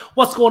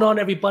What's going on,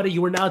 everybody?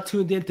 You are now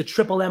tuned in to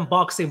Triple M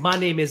Boxing. My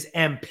name is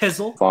M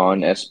Pizzle.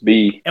 Fawn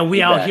SB. And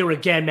we out here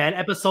again, man.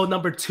 Episode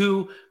number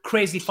 2.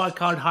 Crazy fight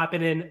card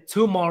happening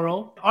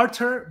tomorrow.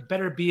 Artur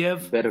Beterbiev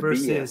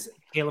versus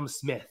Callum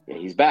Smith. Yeah,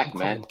 he's back,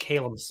 man.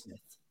 Callum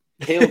Smith.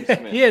 Callum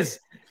Smith. He is.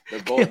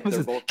 They're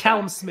both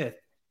Callum Smith.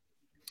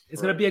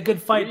 It's going to be a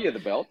good fight. 3 of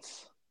the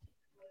belts.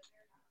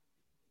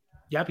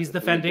 Yep, he's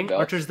defending.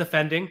 Artur's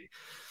defending.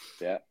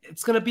 Yeah.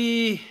 It's going to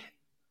be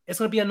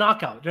a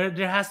knockout.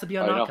 There has to be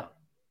a knockout.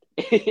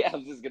 Yeah, I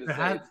was just gonna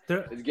say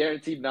it's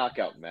guaranteed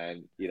knockout,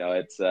 man. You know,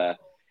 it's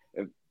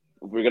if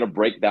we're gonna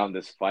break down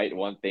this fight,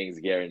 one thing's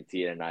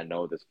guaranteed, and I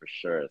know this for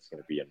sure. It's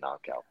gonna be a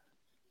knockout.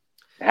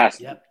 It has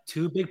to. Yep,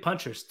 two big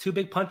punchers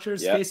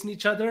facing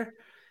each other.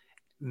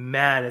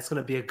 Man, it's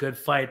gonna be a good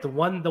fight. The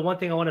one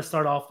thing I want to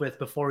start off with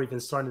before even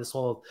starting this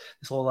whole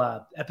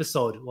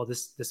episode,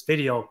 this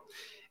video,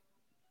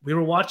 we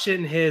were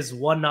watching his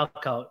one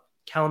knockout,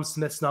 Callum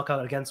Smith's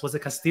knockout against, was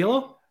it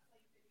Castillo?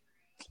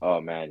 Oh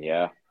man,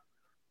 yeah.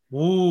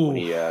 Ooh, when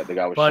the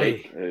guy was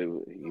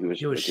shaking. He was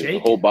shaking.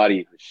 His whole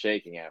body was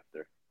shaking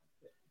after.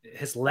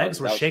 His legs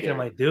were shaking. I'm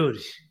like, dude,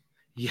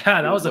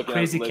 yeah, that was a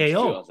crazy KO. Too.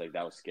 I was like,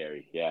 that was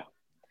scary. Yeah,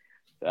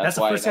 that's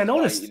the first thing I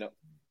noticed.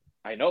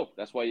 I know.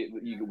 That's why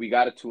we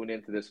got to tune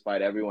into this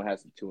fight. Everyone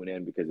has to tune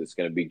in because it's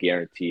going to be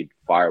guaranteed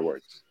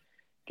fireworks,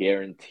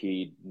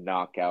 guaranteed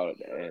knockout,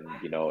 and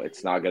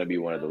it's not going to be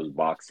one of those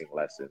boxing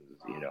lessons.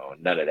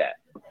 None of that.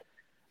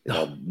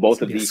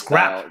 Both of these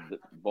styles,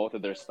 both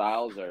of their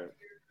styles are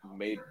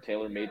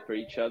tailor-made for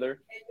each other.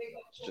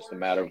 It's just a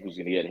matter of who's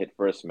going to get hit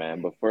first,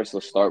 man. But first,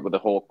 let's start with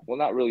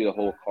not really the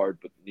whole card,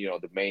 but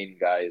the main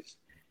guys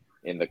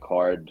in the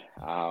card.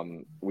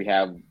 We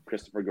have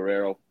Christopher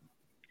Guerrero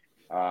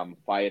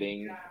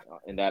fighting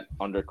in that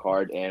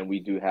undercard, and we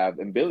do have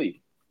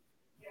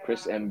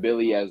Chris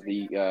Mbili as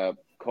the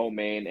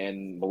co-main,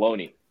 and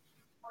Maloney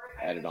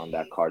added on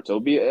that card.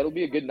 So it'll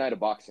be a good night of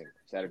boxing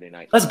Saturday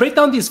night. Let's break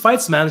down these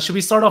fights, man. Should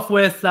we start off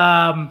with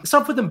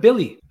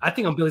Mbili? I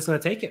think Mbili's going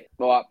to take it.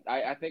 Well,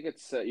 I think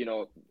it's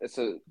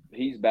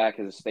he's back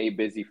as a stay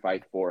busy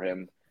fight for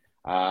him.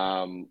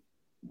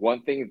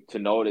 One thing to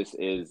notice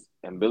is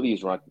Mbili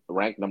is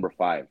ranked number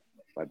 5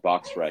 by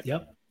BoxRec.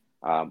 Yep.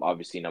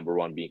 Obviously number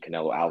 1 being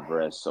Canelo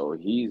Alvarez, so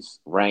he's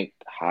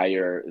ranked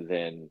higher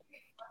than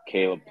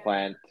Caleb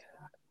Plant,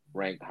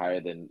 ranked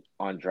higher than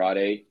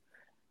Andrade.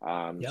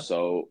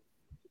 So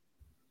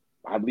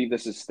I believe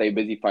this is a stay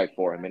busy fight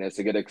for him, and it's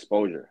a good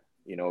exposure.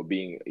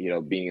 Being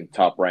in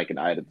top rank in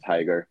Eye of the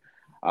Tiger.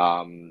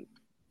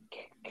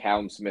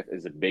 Callum Smith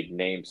is a big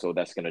name, so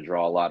that's going to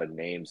draw a lot of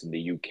names in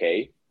the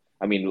UK.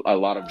 I mean, a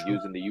lot of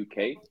views in the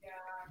UK,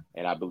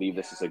 and I believe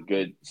this is a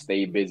good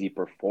stay busy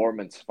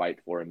performance fight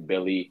for him.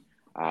 Billy,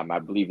 I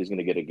believe he's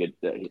going to get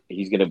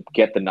he's going to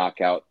get the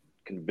knockout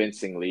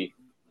convincingly,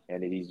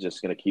 and he's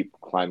just going to keep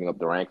climbing up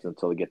the ranks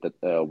until he get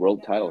the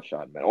world title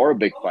shot, man, or a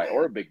big fight,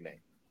 or a big name,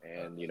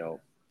 and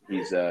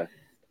he's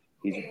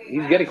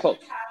getting close.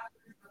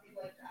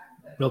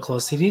 Real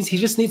close. He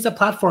just needs a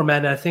platform,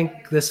 man. I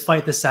think this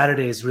fight this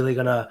Saturday is really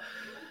gonna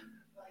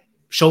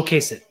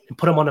showcase it and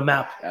put him on the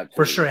map. Absolutely.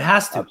 For sure. It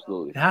has to.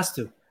 Absolutely. It has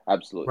to.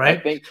 Absolutely. Right?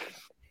 I think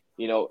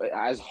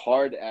as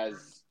hard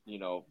as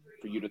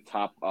for you to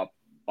top up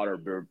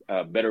Artur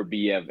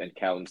Beterbiev and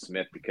Callum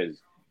Smith,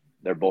 because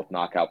they're both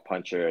knockout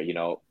puncher.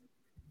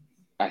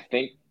 I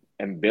think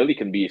Mbili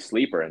can be a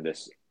sleeper in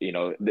this.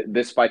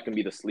 This fight can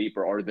be the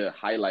sleeper or the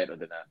highlight of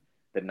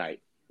the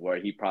night, where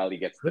he probably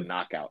gets the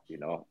knockout.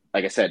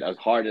 Like I said, as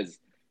hard as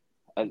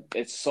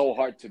it's so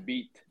hard to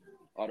beat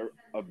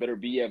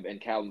Beterbiev and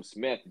Callum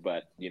Smith,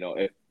 but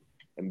if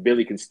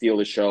Mbili can steal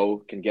the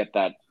show, can get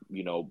that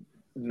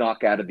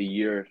knockout of the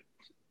year,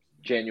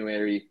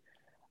 January,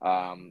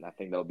 I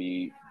think that'll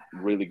be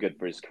really good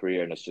for his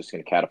career, and it's just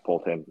going to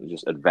catapult him and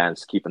just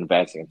keep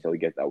advancing until he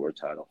gets that world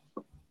title.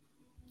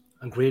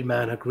 Agreed,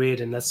 man. Agreed.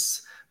 And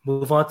let's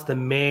move on to the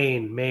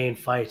main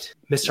fight.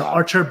 Mr.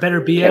 Artur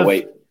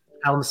Beterbiev,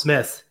 Callum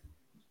Smith.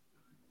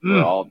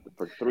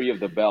 For 3 of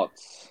the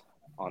belts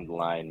on the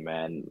line,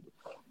 man.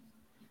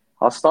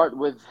 I'll start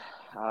with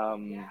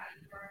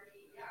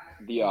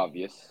the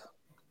obvious.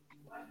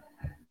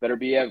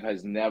 Beterbiev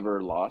has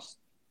never lost,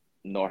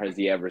 nor has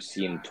he ever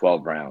seen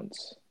 12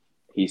 rounds.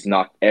 He's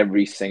knocked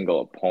every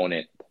single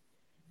opponent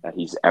that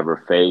he's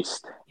ever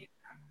faced.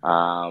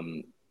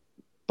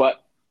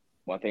 But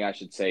one thing I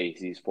should say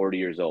is he's 40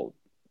 years old.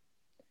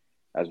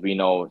 As we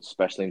know,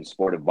 especially in the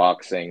sport of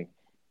boxing,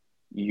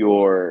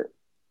 your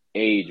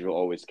age will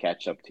always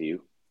catch up to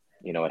you.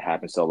 It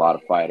happens to a lot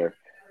of fighters.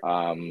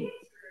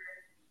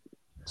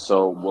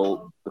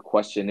 So the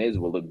question is,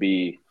 will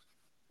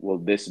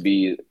this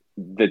be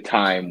the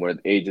time where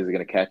the age is going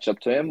to catch up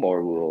to him,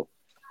 or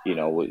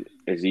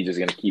is he just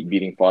going to keep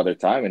beating Father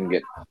Time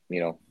and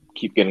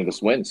keep getting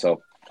this win?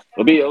 So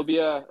it'll be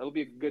a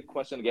good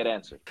question to get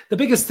answered. The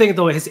biggest thing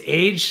though, his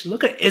age.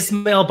 Look at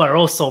Ismael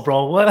Barroso,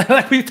 bro.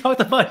 Like we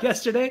talked about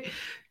yesterday.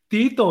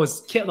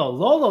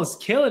 Lolo's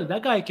killing.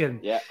 That guy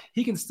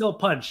he can still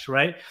punch,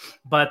 right?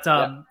 But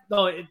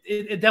no,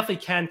 it definitely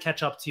can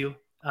catch up to you.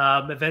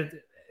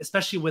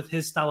 especially with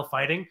his style of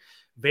fighting,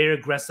 very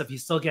aggressive. He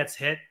still gets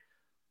hit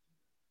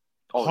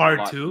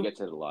hard too. He gets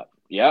hit a lot.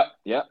 Yeah.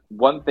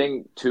 One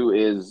thing too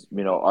is,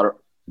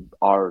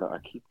 I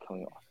keep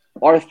calling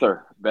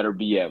Artur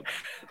Beterbiev.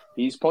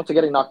 He's prone to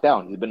getting knocked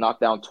down. He's been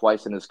knocked down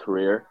twice in his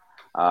career.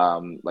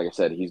 Like I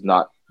said, he's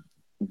not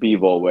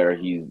Bevo where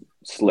he's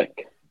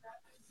slick.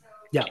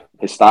 Yeah.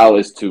 His style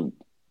is to,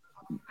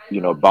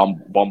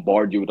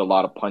 bombard you with a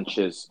lot of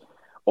punches,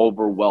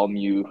 overwhelm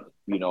you,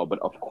 but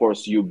of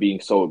course you being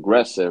so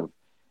aggressive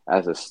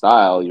as a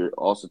style, you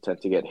also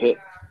tend to get hit.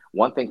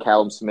 One thing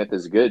Callum Smith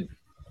is good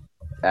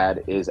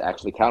at is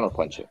actually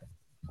counterpunching.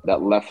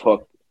 That left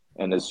hook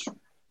and his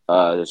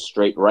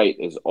straight right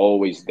is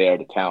always there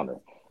to counter.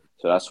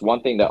 So that's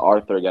one thing that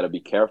Artur got to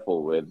be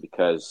careful with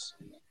because,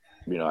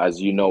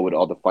 as you know, with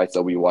all the fights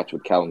that we watch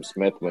with Callum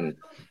Smith, when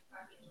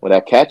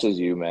that catches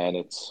you, man,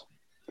 it's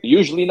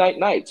usually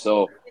night.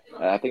 So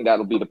I think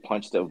that'll be the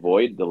punch to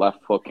avoid, the left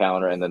hook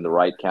counter and then the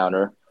right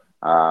counter.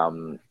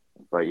 But,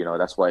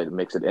 that's why it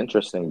makes it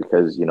interesting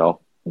because,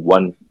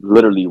 one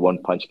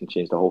punch can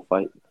change the whole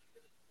fight.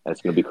 And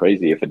it's going to be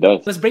crazy if it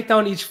does. Let's break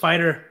down each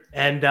fighter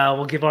and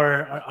we'll give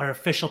our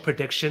official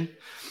prediction.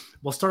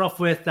 We'll start off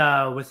with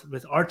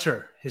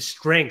Artur, his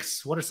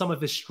strengths. What are some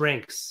of his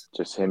strengths?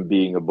 Just him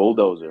being a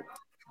bulldozer.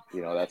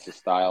 That's his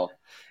style.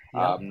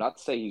 Yeah. Not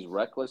to say he's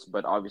reckless,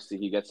 but obviously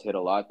he gets hit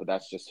a lot, but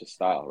that's just his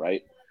style,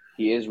 right?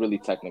 He is really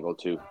technical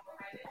too.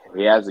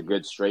 He has a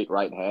good straight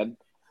right hand,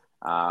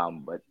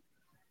 but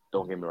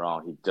don't get me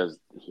wrong,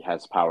 he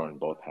has power in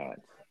both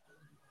hands.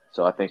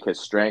 So I think his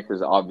strength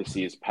is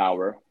obviously his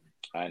power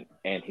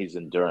and his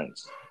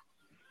endurance.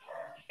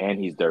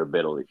 And his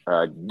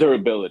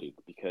durability,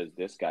 because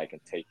this guy can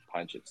take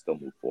punch and still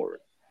move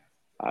forward.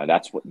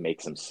 That's what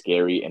makes him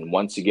scary. And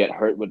once you get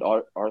hurt with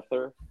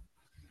Artur,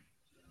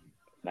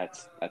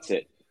 that's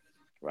it,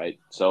 right?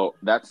 So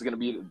that's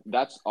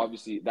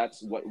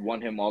what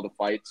won him all the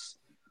fights.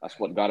 That's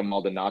what got him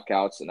all the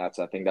knockouts, and I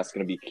think that's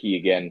going to be key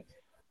again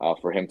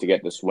for him to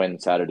get this win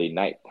Saturday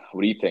night.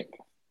 What do you think?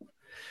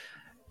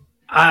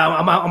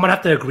 I'm gonna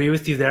have to agree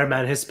with you there,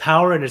 man. His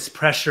power and his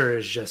pressure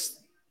is just.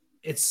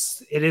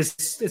 It's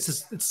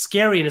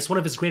scary, and it's one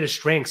of his greatest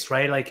strengths,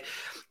 right? Like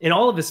in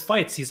all of his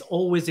fights, he's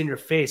always in your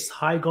face,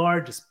 high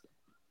guard, just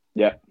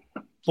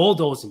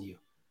bulldozing you,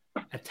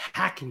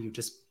 attacking you,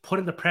 just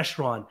putting the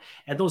pressure on,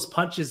 and those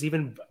punches,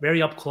 even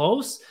very up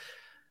close,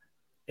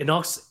 it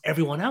knocks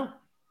everyone out.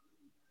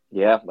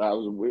 Yeah,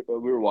 we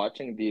were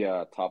watching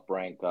the Top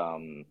Rank,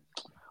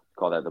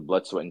 call that the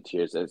Blood, Sweat, and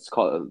Tears. It's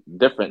called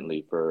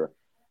differently for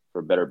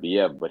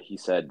Beterbiev, but he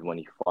said when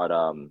he fought,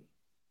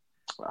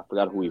 I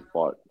forgot who he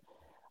fought.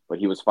 But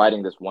he was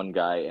fighting this one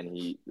guy, and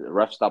the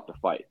ref stopped the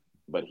fight.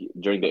 But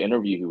during the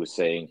interview, he was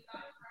saying,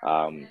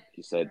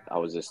 he said, I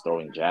was just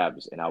throwing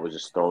jabs, and I was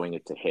just throwing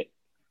it to hit.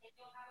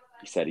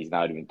 He said he's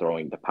not even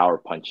throwing the power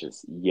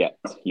punches yet.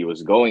 He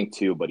was going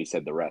to, but he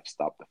said the ref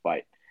stopped the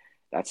fight.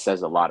 That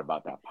says a lot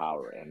about that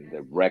power, and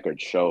the record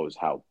shows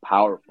how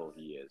powerful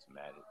he is,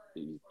 man.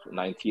 He's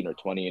 19 or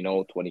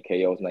 20-0, 20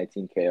 KOs,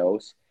 19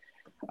 KOs.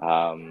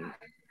 And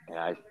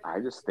I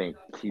just think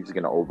he's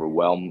going to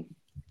overwhelm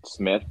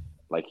Smith,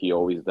 like he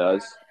always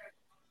does,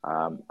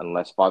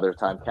 unless Father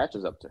Time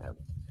catches up to him.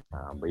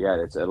 But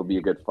yeah, it'll be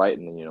a good fight,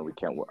 and we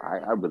can't.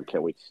 I really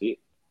can't wait to see it.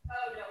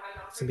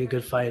 It's gonna be a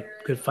good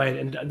fight.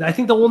 And I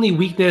think the only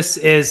weakness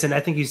is, and I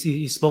think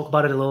you spoke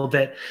about it a little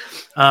bit,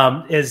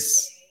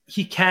 is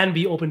he can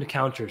be open to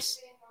counters,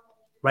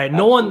 right?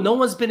 Absolutely. No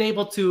one's been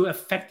able to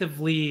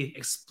effectively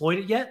exploit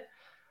it yet,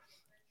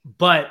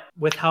 but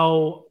with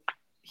how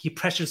he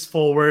pressures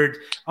forward,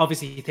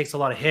 obviously he takes a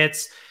lot of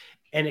hits.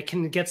 And it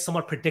can get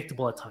somewhat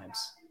predictable at times,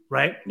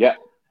 right? Yeah.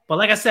 But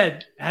like I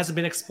said, it hasn't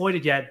been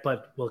exploited yet,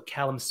 but will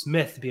Callum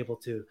Smith be able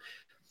to?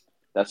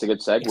 That's a good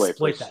segue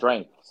for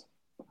strength.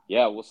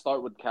 Yeah, we'll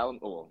start with Callum.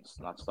 Oh,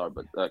 not start,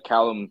 but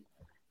Callum,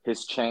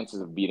 his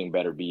chances of beating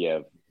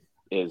Beterbiev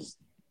is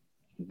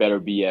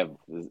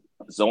Beterbiev's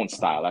zone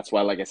style. That's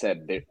why, like I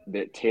said,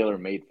 they're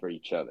tailor-made for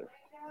each other.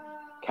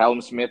 Callum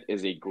Smith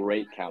is a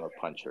great counter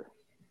puncher.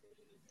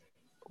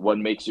 What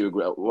makes you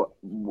agree?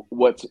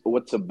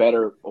 What's a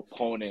better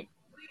opponent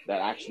that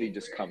actually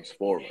just comes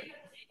forward,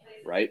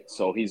 right?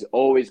 So he's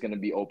always going to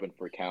be open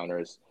for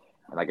counters,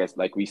 and I guess,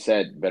 like we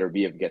said,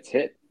 Beterbiev gets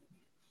hit.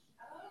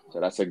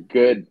 So that's a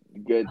good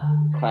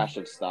clash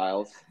of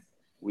styles.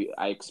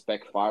 I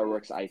expect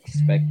fireworks. I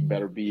expect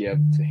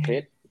Beterbiev to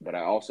hit, but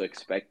I also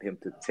expect him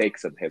to take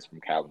some hits from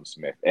Callum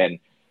Smith. And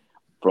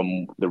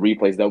from the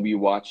replays that we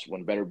watch,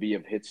 when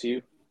Beterbiev hits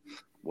you,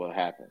 what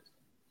happens?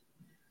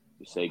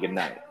 You say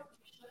goodnight.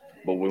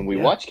 But when we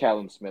watch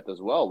Callum Smith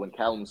as well, when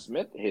Callum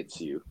Smith hits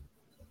you,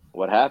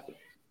 what happens?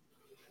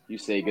 You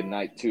say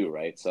goodnight too,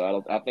 right?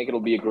 So I think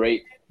it'll be a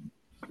great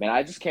 – man,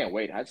 I just can't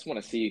wait. I just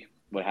want to see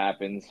what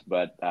happens.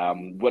 But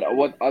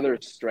what other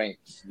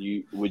strengths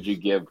would you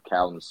give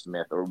Callum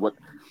Smith, or what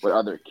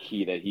other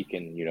key that he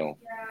can,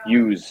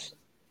 use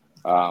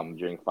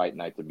during fight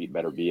night to beat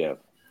Beterbiev?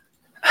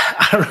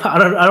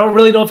 I don't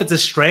really know if it's a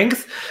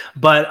strength,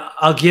 but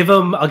I'll give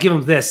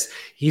him this.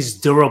 He's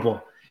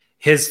durable.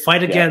 His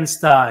fight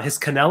against his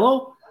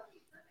Canelo,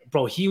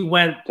 bro, he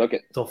went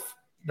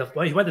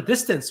the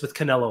distance with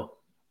Canelo.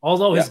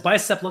 Although his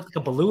bicep looked like a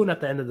balloon at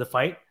the end of the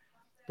fight,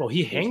 bro,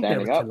 he hanged there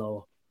with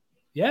Canelo.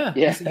 Yeah.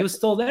 He was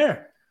still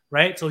there,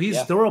 right? So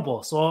he's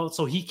durable.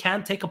 So he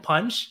can take a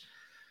punch,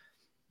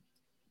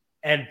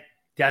 and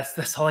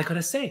that's all I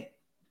gotta say,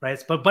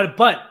 right?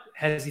 But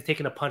has he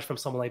taken a punch from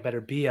someone like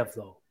Beterbiev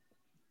though?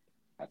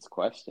 That's the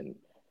question.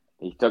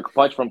 He took a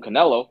punch from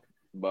Canelo,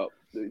 but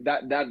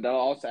that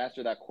also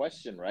answer that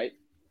question, right?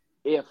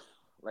 If,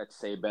 let's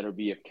say,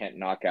 Beterbiev can't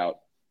knock out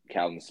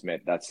Callum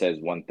Smith, that says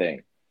one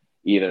thing: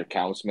 either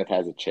Callum Smith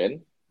has a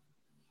chin,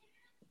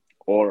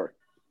 or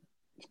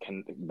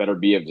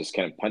Beterbiev just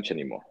can't punch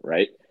anymore,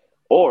 right?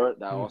 Or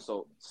that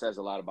also says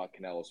a lot about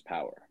Canelo's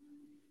power,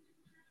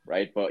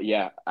 right? But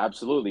yeah,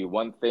 absolutely.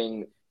 One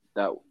thing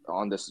that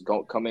on this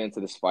coming into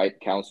this fight,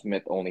 Callum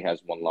Smith only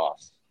has one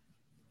loss,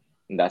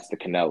 and that's the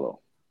Canelo.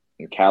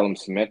 And Callum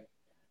Smith,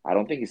 I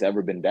don't think he's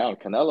ever been down.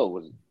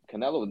 Canelo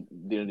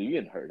didn't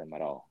even hurt him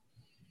at all.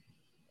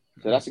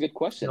 So that's a good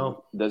question.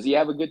 No. Does he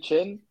have a good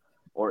chin?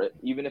 Or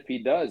even if he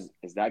does,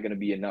 is that going to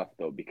be enough,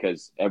 though?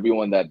 Because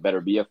everyone that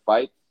Beterbiev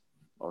fought,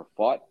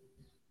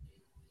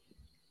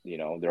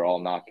 they're all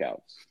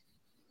knockouts.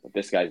 But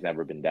this guy's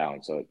never been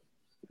down. So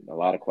a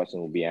lot of questions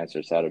will be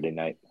answered Saturday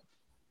night.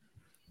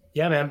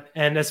 Yeah, man.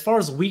 And as far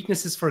as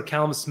weaknesses for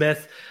Callum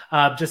Smith,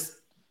 just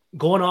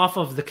going off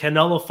of the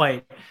Canelo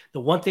fight, the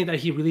one thing that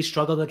he really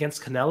struggled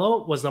against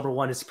Canelo was, number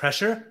one, his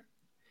pressure.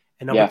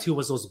 And number two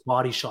was those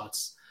body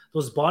shots.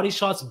 Those body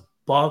shots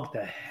bugged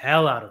the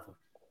hell out of him.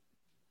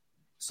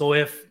 So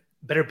if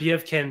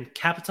Beterbiev can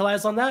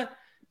capitalize on that,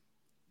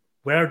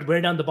 wear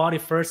down the body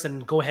first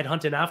and go head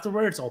hunting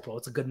afterwards, bro,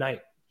 it's a good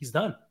night. He's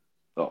done.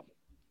 Oh,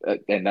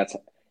 and that's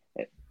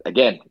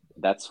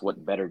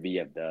what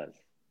Beterbiev does.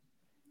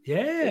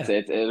 Yeah.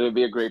 It'll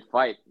be a great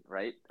fight,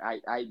 right?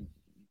 I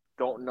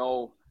don't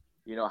know,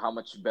 how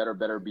much better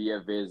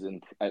Beterbiev is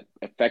in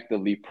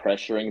effectively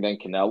pressuring than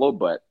Canelo,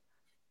 but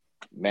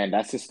man,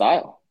 that's his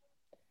style.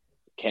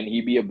 Can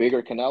he be a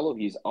bigger Canelo?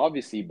 He's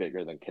obviously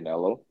bigger than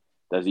Canelo.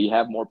 Does he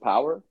have more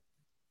power?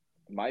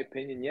 In my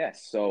opinion,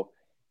 yes. So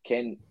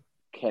can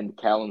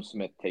Callum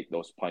Smith take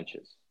those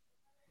punches?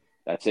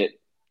 That's it.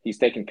 He's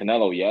taking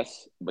Canelo,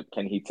 yes, but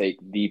can he take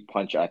the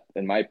punch?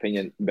 In my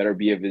opinion,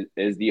 Beterbiev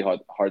is the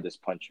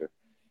hardest puncher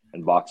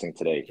in boxing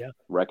today. Yeah.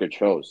 Record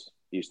shows.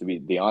 He used to be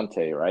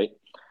Deontay, right?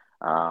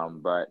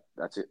 But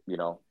that's it.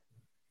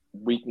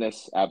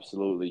 Weakness,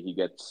 absolutely. He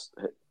gets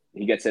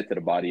hit to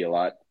the body a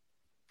lot.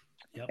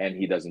 Yep. And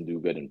he doesn't do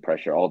good in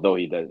pressure, although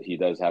he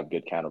does have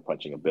good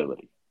counterpunching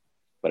ability.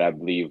 But I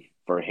believe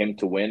for him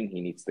to win,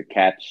 he needs to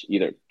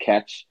either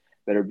catch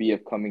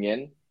Beterbiev coming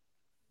in,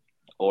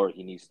 or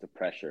he needs to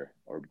pressure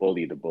or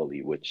bully the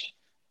bully, which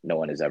no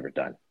one has ever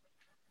done.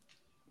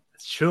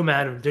 It's true,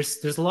 man.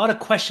 There's a lot of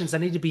questions that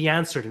need to be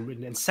answered,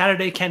 and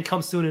Saturday can't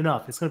come soon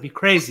enough. It's going to be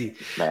crazy.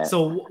 Man,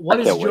 so what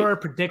is your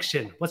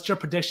prediction? What's your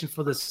prediction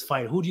for this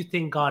fight? Who do you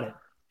think got it,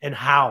 and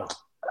how?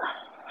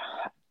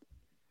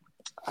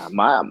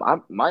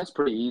 Mine's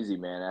pretty easy,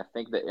 man. I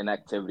think the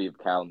inactivity of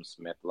Callum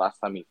Smith. Last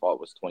time he fought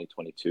was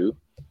 2022.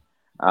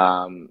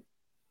 And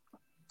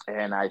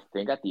I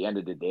think at the end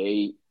of the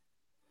day,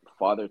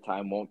 Father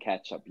Time won't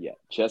catch up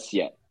just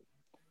yet.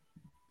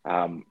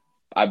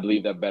 I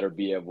believe that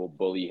Beterbiev will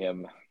bully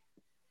him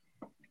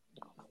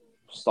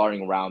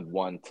starting round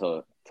 1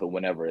 to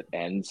whenever it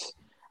ends.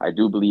 I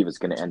do believe it's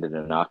going to end in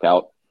a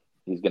knockout.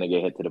 He's going to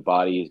get hit to the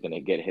body. He's going to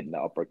get hit in the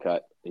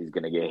uppercut. He's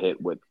going to get hit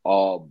with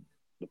all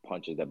the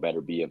punches that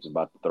Beterbiev's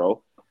about to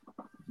throw.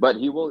 But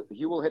he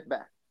will hit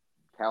back.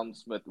 Callum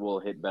Smith will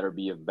hit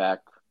Beterbiev back.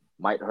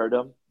 Might hurt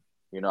him.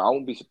 I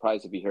won't be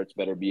surprised if he hurts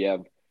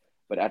Beterbiev.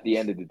 But at the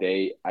end of the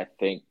day, I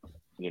think,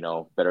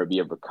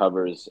 Beterbiev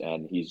recovers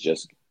and he's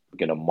just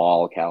going to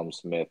maul Callum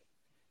Smith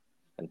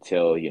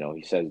until,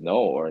 he says no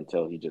or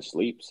until he just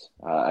sleeps.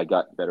 I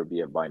got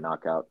Beterbiev by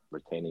knockout,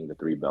 retaining the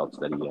 3 belts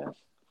that he has.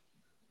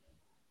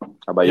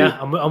 How about you?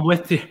 I'm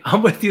with you.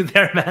 I'm with you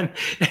there, man.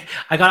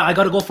 I got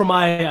to go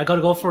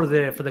for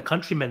the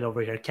countryman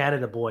over here,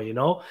 Canada boy.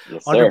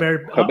 Yes,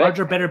 Artur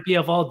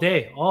Beterbiev all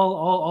day,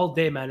 all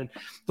day, man. And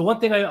the one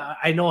thing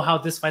I know how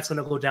this fight's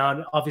going to go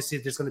down. Obviously,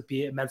 there's going to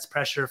be immense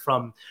pressure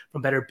from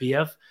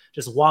Beterbiev,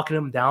 just walking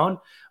him down.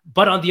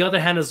 But on the other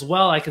hand, as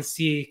well, I can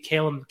see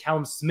Callum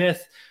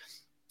Smith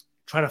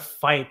trying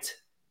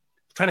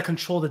to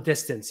control the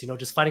distance.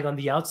 Just fighting on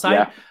the outside.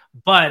 Yeah.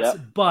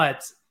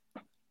 But.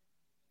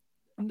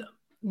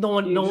 No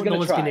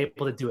one's been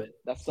able to do it.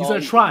 He's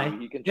going to try.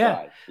 He can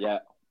try. Yeah.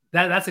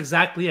 That's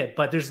exactly it.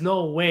 But there's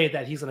no way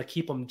that he's going to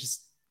keep him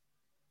just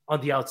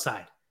on the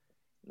outside.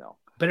 No.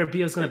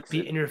 Beterbiev is going to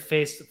be in your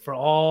face for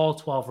all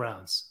 12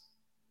 rounds.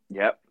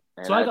 Yep.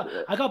 And so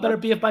I got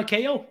Beterbiev by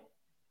KO.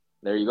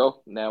 There you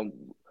go. Now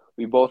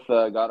we both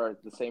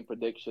got the same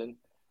prediction.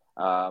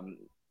 I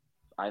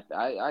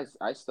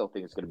still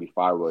think it's going to be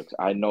fireworks.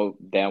 I know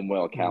damn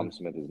well Callum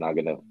Smith is not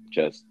going to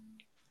just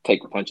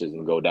take punches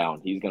and go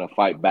down. He's gonna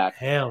fight back.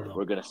 Hell no.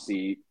 We're gonna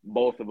see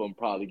both of them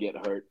probably get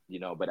hurt,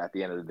 But at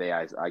the end of the day,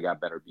 I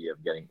got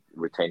Beterbiev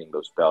retaining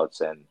those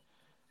belts and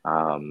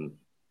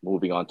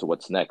moving on to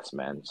what's next,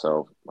 man.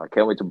 So I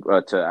can't wait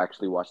to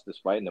actually watch this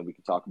fight, and then we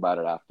can talk about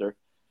it after,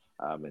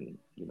 and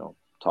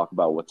talk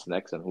about what's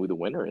next and who the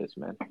winner is,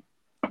 man.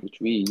 Which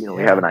we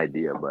have an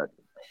idea, but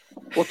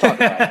we'll talk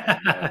about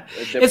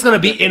it. It's gonna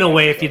be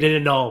Inoue if you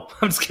didn't know.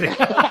 I'm just kidding.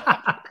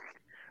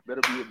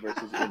 Beterbiev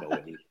versus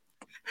Inoue.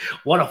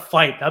 What a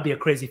fight. That'd be a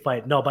crazy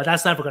fight. No, but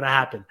that's never going to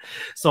happen.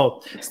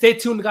 So stay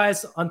tuned,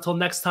 guys. Until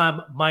next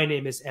time, my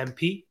name is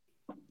MP.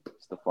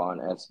 Stefan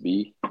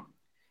SB.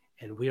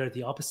 And we are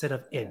the opposite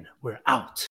of in. We're out.